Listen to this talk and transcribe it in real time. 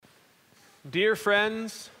Dear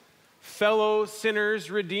friends, fellow sinners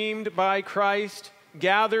redeemed by Christ,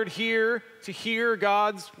 gathered here to hear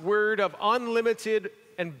God's word of unlimited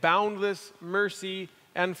and boundless mercy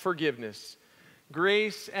and forgiveness.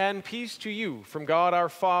 Grace and peace to you from God our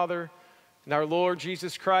Father and our Lord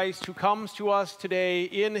Jesus Christ, who comes to us today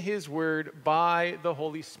in his word by the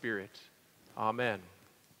Holy Spirit. Amen.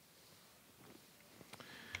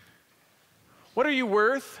 What are you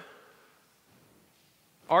worth?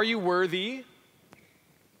 Are you worthy?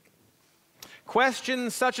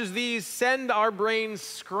 Questions such as these send our brains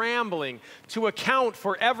scrambling to account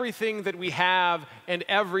for everything that we have and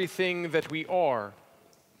everything that we are.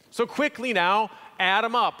 So quickly now, add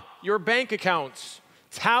them up. Your bank accounts,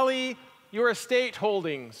 tally your estate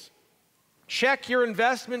holdings, check your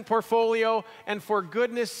investment portfolio, and for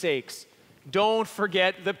goodness sakes, don't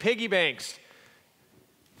forget the piggy banks.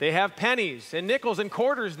 They have pennies and nickels and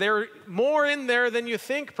quarters. There are more in there than you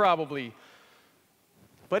think, probably.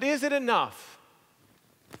 But is it enough?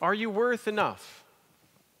 Are you worth enough?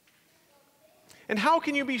 And how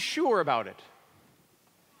can you be sure about it?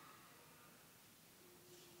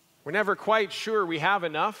 We're never quite sure we have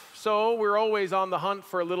enough, so we're always on the hunt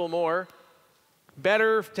for a little more.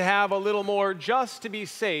 Better to have a little more just to be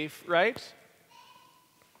safe, right?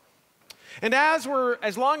 And as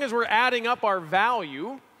long as we're adding up our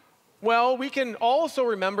value, well, we can also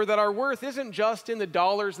remember that our worth isn't just in the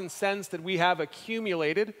dollars and cents that we have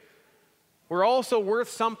accumulated. We're also worth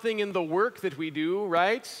something in the work that we do,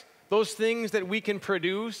 right? Those things that we can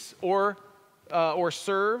produce or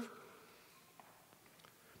serve.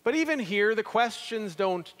 But even here, the questions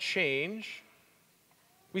don't change.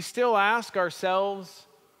 We still ask ourselves,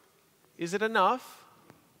 is it enough?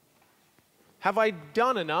 Have I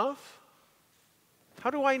done enough? How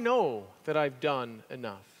do I know that I've done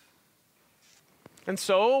enough? And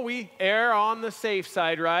so we err on the safe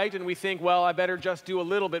side, right? And we think, well, I better just do a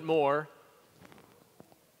little bit more.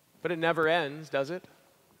 But it never ends, does it?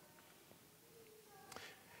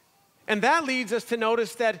 And that leads us to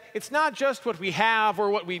notice that it's not just what we have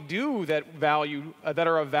or what we do that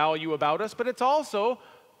are of value about us, but it's also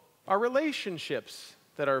our relationships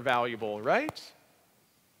that are valuable, right?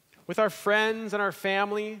 With our friends and our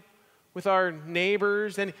family, with our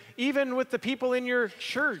neighbors, and even with the people in your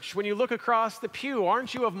church. When you look across the pew,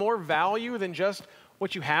 aren't you of more value than just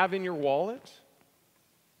what you have in your wallet?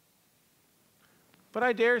 But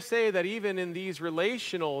I dare say that even in these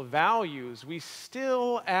relational values, we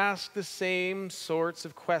still ask the same sorts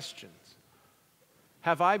of questions.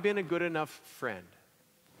 Have I been a good enough friend?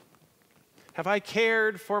 Have I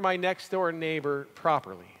cared for my next door neighbor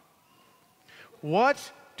properly?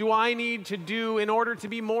 What do I need to do in order to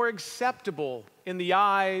be more acceptable in the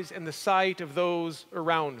eyes and the sight of those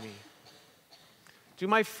around me? Do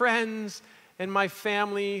my friends and my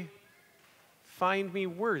family find me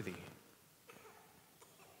worthy?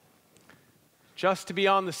 Just to be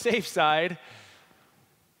on the safe side,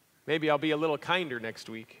 maybe I'll be a little kinder next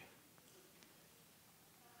week.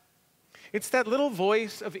 It's that little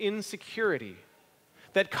voice of insecurity,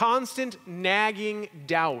 that constant nagging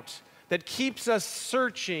doubt that keeps us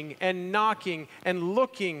searching and knocking and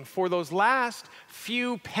looking for those last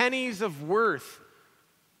few pennies of worth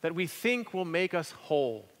that we think will make us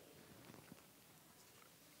whole.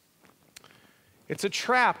 It's a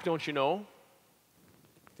trap, don't you know?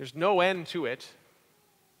 There's no end to it.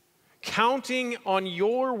 Counting on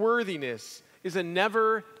your worthiness is a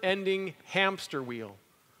never-ending hamster wheel.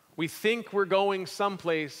 We think we're going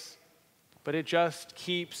someplace, but it just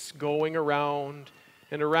keeps going around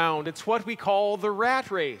and around. It's what we call the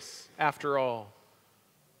rat race, after all.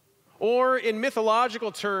 Or in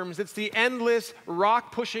mythological terms, it's the endless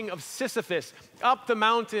rock pushing of Sisyphus up the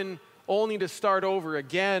mountain only to start over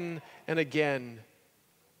again and again.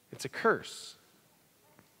 It's a curse.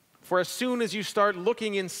 For as soon as you start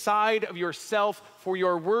looking inside of yourself for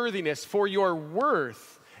your worthiness, for your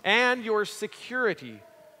worth, and your security,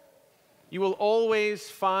 you will always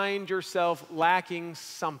find yourself lacking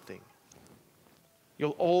something.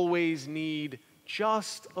 You'll always need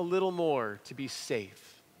just a little more to be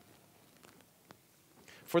safe.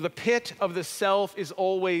 For the pit of the self is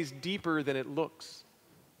always deeper than it looks.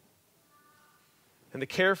 And the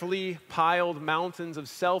carefully piled mountains of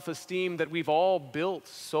self-esteem that we've all built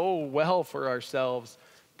so well for ourselves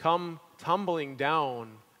come tumbling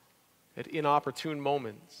down at inopportune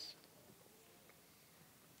moments.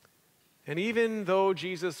 And even though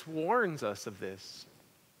Jesus warns us of this,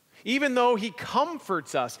 even though he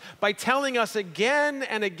comforts us by telling us again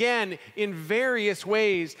and again in various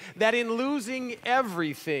ways that in losing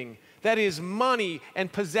everything, That is money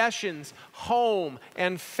and possessions, home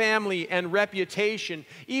and family and reputation,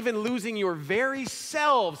 even losing your very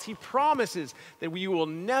selves. He promises that you will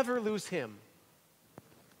never lose him.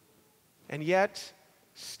 And yet,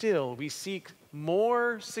 still, we seek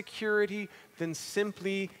more security than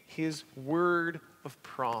simply his word of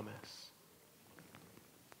promise.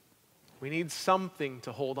 We need something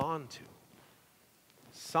to hold on to,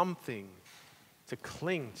 something to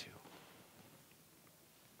cling to.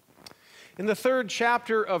 In the 3rd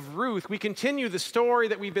chapter of Ruth, we continue the story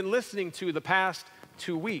that we've been listening to the past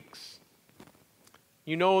 2 weeks.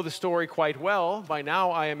 You know the story quite well by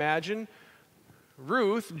now, I imagine.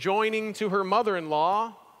 Ruth joining to her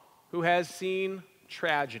mother-in-law, who has seen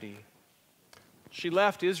tragedy. She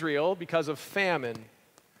left Israel because of famine.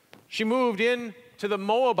 She moved in to the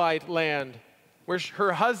Moabite land, where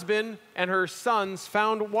her husband and her sons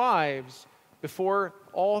found wives before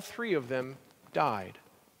all 3 of them died.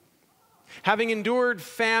 Having endured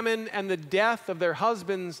famine and the death of their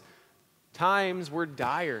husbands, times were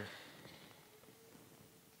dire.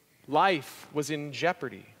 Life was in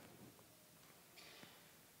jeopardy.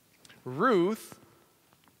 Ruth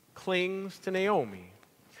clings to Naomi,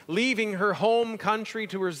 leaving her home country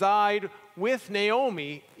to reside with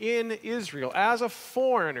Naomi in Israel as a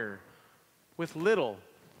foreigner with little.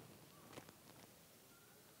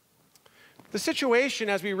 The situation,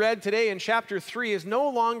 as we read today in chapter 3, is no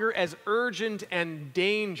longer as urgent and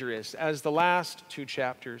dangerous as the last 2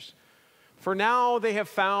 chapters. For now, they have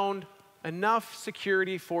found enough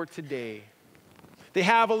security for today. They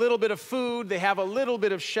have a little bit of food, they have a little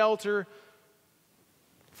bit of shelter.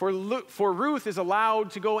 For Ruth is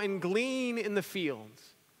allowed to go and glean in the fields,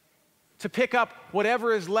 to pick up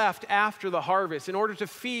whatever is left after the harvest in order to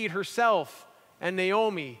feed herself and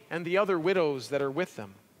Naomi and the other widows that are with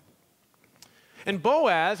them. And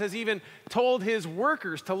Boaz has even told his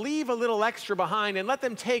workers to leave a little extra behind and let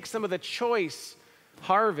them take some of the choice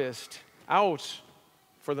harvest out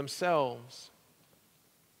for themselves.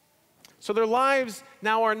 So their lives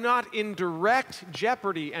now are not in direct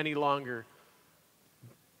jeopardy any longer,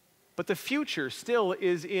 but the future still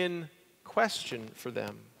is in question for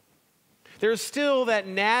them. There's still that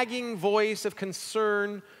nagging voice of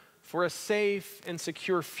concern for a safe and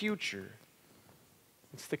secure future.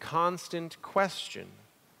 It's the constant question.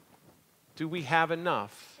 Do we have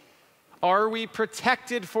enough? Are we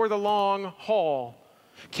protected for the long haul?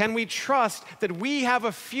 Can we trust that we have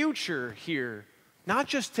a future here? Not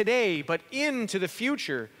just today, but into the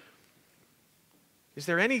future. Is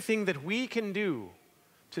there anything that we can do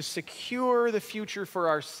to secure the future for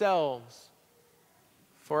ourselves,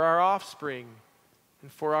 for our offspring,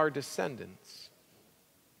 and for our descendants?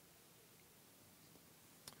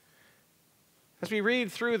 As we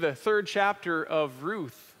read through the 3rd chapter of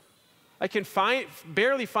Ruth, I can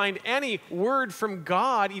barely find any word from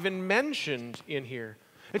God even mentioned in here.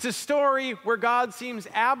 It's a story where God seems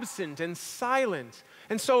absent and silent.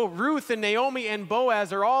 And so Ruth and Naomi and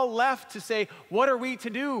Boaz are all left to say, what are we to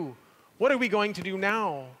do? What are we going to do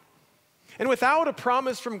now? And without a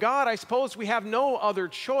promise from God, I suppose we have no other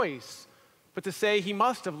choice but to say he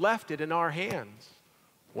must have left it in our hands.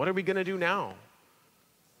 What are we going to do now?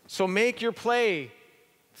 So make your play,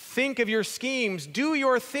 think of your schemes, do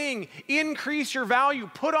your thing, increase your value,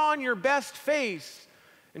 put on your best face,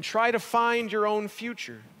 and try to find your own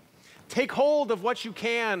future. Take hold of what you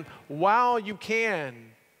can while you can.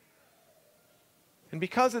 And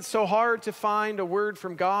because it's so hard to find a word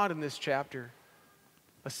from God in this chapter,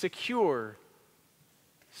 a secure,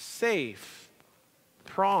 safe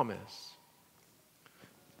promise,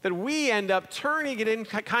 that we end up turning it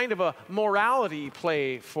into kind of a morality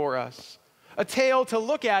play for us. A tale to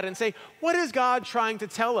look at and say, what is God trying to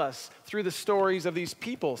tell us through the stories of these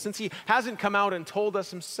people, since he hasn't come out and told us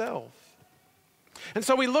himself? And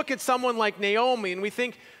so we look at someone like Naomi and we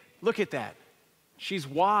think, look at that. She's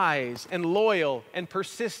wise and loyal and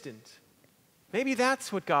persistent. Maybe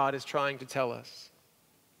that's what God is trying to tell us.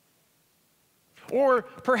 Or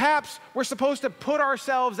perhaps we're supposed to put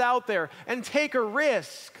ourselves out there and take a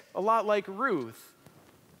risk, a lot like Ruth.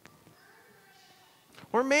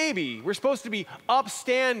 Or maybe we're supposed to be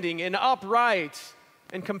upstanding and upright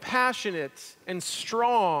and compassionate and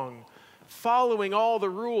strong, following all the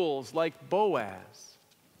rules like Boaz.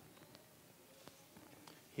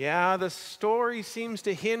 Yeah, the story seems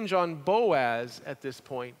to hinge on Boaz at this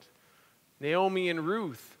point. Naomi and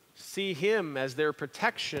Ruth see him as their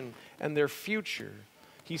protection and their future.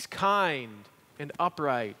 He's kind and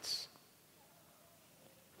upright.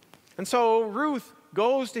 And so Ruth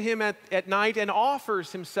goes to him at night and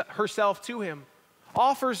offers herself to him,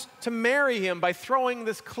 offers to marry him by throwing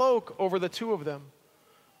this cloak over the 2 of them.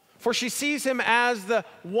 For she sees him as the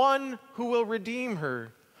one who will redeem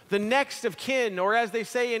her, the next of kin, or as they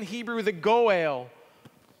say in Hebrew, the Goel.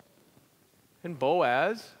 And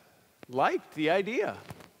Boaz liked the idea.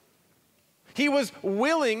 He was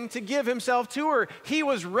willing to give himself to her. He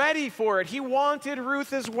was ready for it. He wanted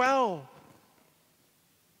Ruth as well.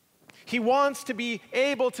 He wants to be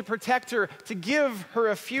able to protect her, to give her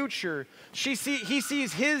a future. He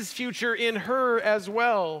sees his future in her as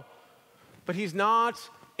well. But he's not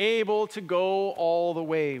able to go all the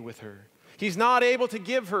way with her. He's not able to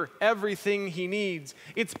give her everything he needs.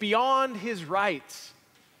 It's beyond his rights,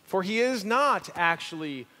 for he is not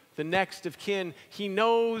actually the next of kin. He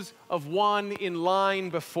knows of one in line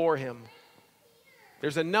before him.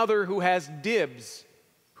 There's another who has dibs,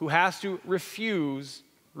 who has to refuse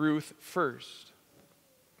Ruth first.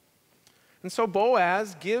 And so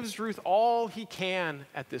Boaz gives Ruth all he can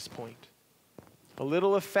at this point. A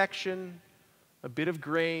little affection, a bit of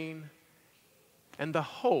grain, and the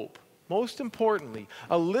hope, most importantly,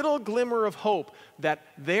 a little glimmer of hope that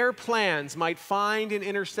their plans might find an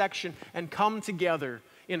intersection and come together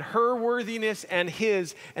in her worthiness and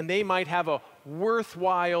his, and they might have a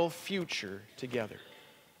worthwhile future together.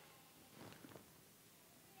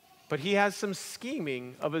 But he has some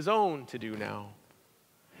scheming of his own to do now.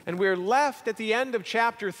 And we're left at the end of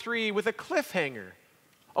chapter 3 with a cliffhanger,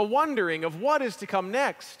 a wondering of what is to come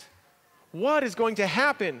next. What is going to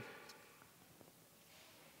happen?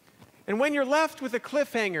 And when you're left with a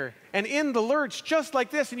cliffhanger and in the lurch just like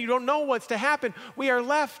this and you don't know what's to happen, we are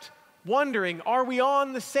left wondering, are we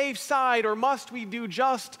on the safe side or must we do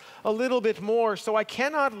just a little bit more? So I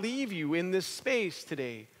cannot leave you in this space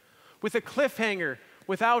today with a cliffhanger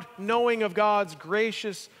without knowing of God's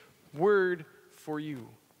gracious word for you.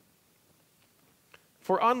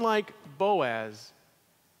 For unlike Boaz,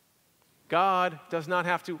 God does not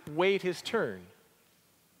have to wait his turn.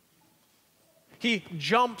 He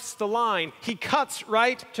jumps the line. He cuts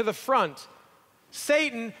right to the front.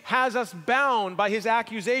 Satan has us bound by his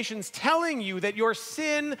accusations, telling you that your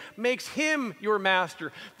sin makes him your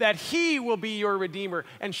master, that he will be your redeemer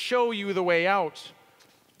and show you the way out,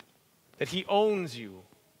 that he owns you,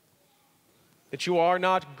 that you are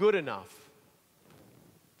not good enough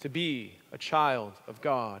to be a child of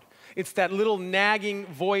God. It's that little nagging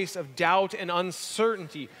voice of doubt and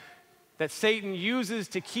uncertainty that Satan uses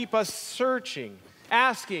to keep us searching,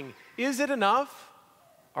 asking, is it enough?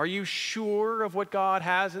 Are you sure of what God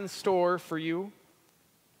has in store for you?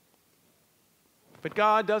 But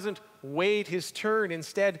God doesn't wait his turn.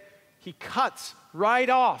 Instead, he cuts right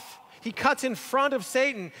off. He cuts in front of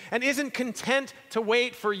Satan and isn't content to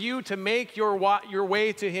wait for you to make your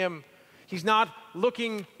way to him. He's not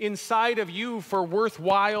looking inside of you for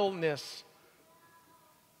worthwhileness.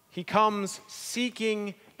 He comes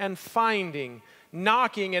seeking and finding,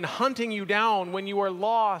 knocking and hunting you down when you are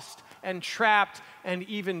lost and trapped and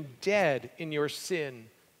even dead in your sin.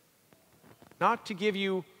 Not to give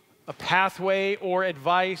you a pathway or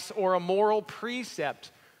advice or a moral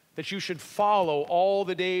precept that you should follow all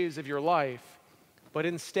the days of your life, but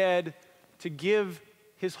instead to give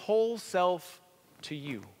his whole self to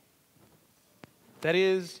you. That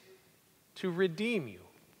is, to redeem you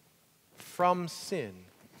from sin,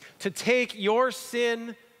 to take your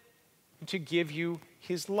sin and to give you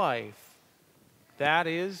his life. That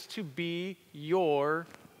is, to be your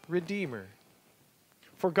redeemer.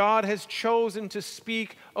 For God has chosen to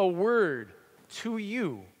speak a word to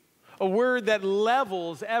you, a word that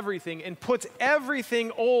levels everything and puts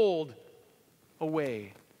everything old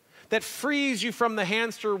away, that frees you from the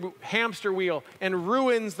hamster wheel and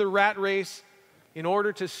ruins the rat race in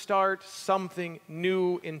order to start something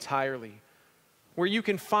new entirely, where you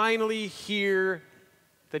can finally hear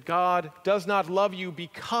that God does not love you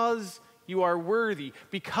because you are worthy,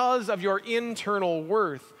 because of your internal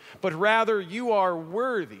worth, but rather you are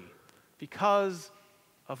worthy because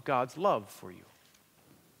of God's love for you.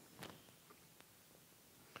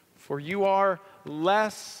 For you are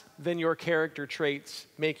less than your character traits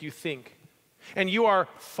make you think, and you are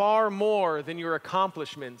far more than your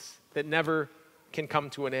accomplishments that never can come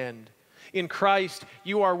to an end. In Christ,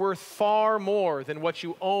 you are worth far more than what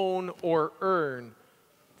you own or earn,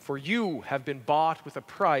 for you have been bought with a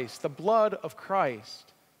price, the blood of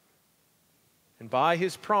Christ. And by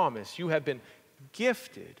his promise, you have been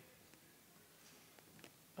gifted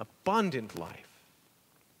abundant life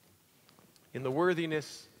in the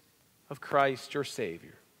worthiness of Christ your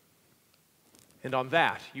Savior. And on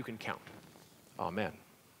that you can count. Amen.